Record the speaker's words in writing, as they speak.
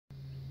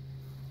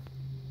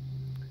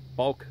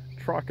bulk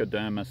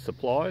trichoderma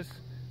supplies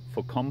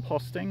for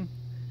composting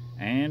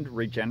and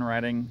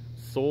regenerating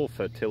soil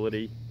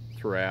fertility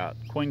throughout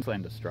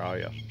Queensland,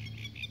 Australia.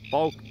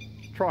 Bulk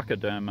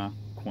Trichoderma,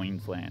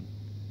 Queensland.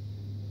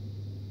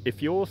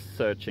 If you're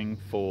searching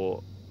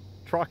for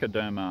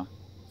trichoderma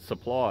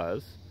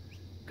suppliers,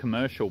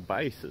 commercial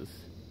basis,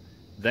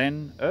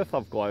 then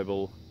Earthlove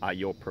Global are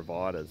your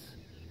providers.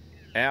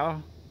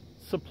 Our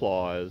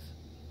suppliers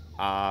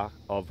are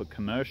of a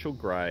commercial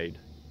grade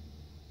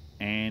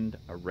and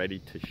are ready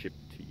to ship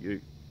to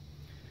you.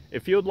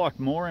 If you'd like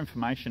more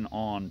information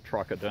on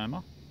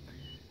trichoderma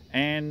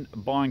and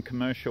buying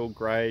commercial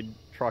grade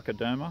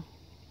trichoderma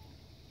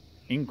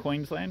in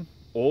Queensland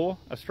or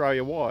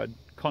Australia-wide,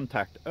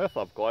 contact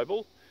Earthlove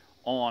Global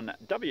on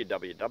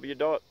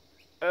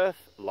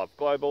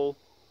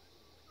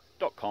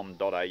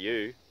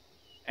www.earthloveglobal.com.au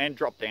and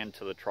drop down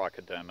to the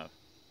trichoderma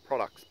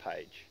products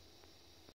page.